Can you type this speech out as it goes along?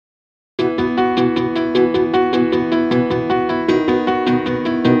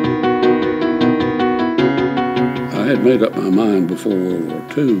had made up my mind before World War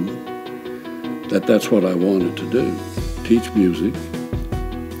II that that's what I wanted to do, teach music,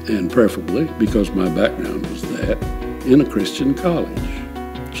 and preferably, because my background was that, in a Christian college.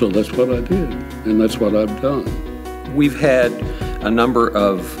 So that's what I did, and that's what I've done. We've had a number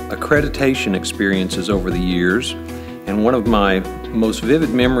of accreditation experiences over the years, and one of my most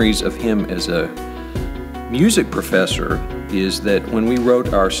vivid memories of him as a music professor is that when we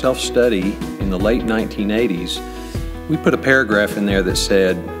wrote our self-study in the late 1980s, we put a paragraph in there that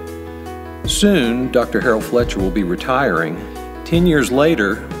said, "Soon, Dr. Harold Fletcher will be retiring." 10 years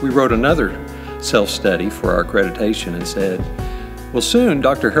later, we wrote another self-study for our accreditation and said, "Well, soon,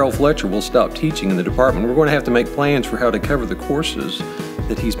 Dr. Harold Fletcher will stop teaching in the department. We're going to have to make plans for how to cover the courses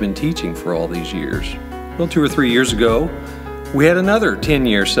that he's been teaching for all these years." Well, 2 or 3 years ago, we had another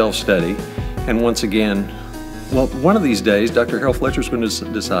 10-year self-study, and once again, well, one of these days, Dr. Harold Fletcher's going to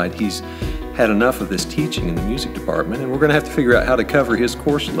decide he's had enough of this teaching in the music department, and we're going to have to figure out how to cover his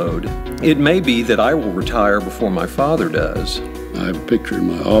course load. It may be that I will retire before my father does. I have a picture in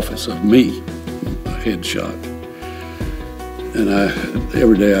my office of me, a headshot. And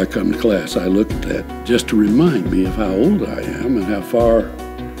every day I come to class, I look at that just to remind me of how old I am and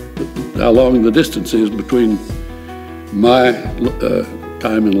how long the distance is between my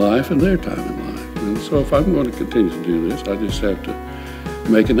time in life and their time in life. And so if I'm going to continue to do this, I just have to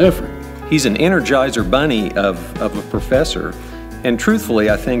make an effort. He's an energizer bunny of a professor, and truthfully,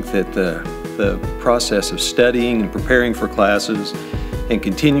 I think that the process of studying and preparing for classes and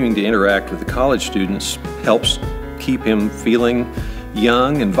continuing to interact with the college students helps keep him feeling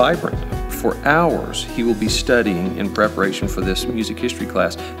young and vibrant. For hours, he will be studying in preparation for this music history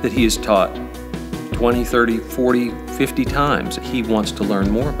class that he has taught 20, 30, 40, 50 times. He wants to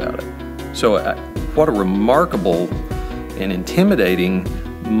learn more about it. So what a remarkable and intimidating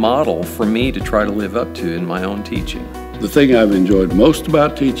model for me to try to live up to in my own teaching. The thing I've enjoyed most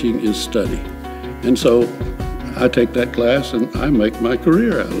about teaching is study. And so I take that class and I make my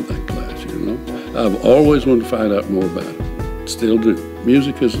career out of that class, you know. I've always wanted to find out more about it. Still do.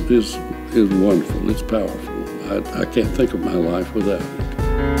 Music is wonderful. It's powerful. I can't think of my life without it.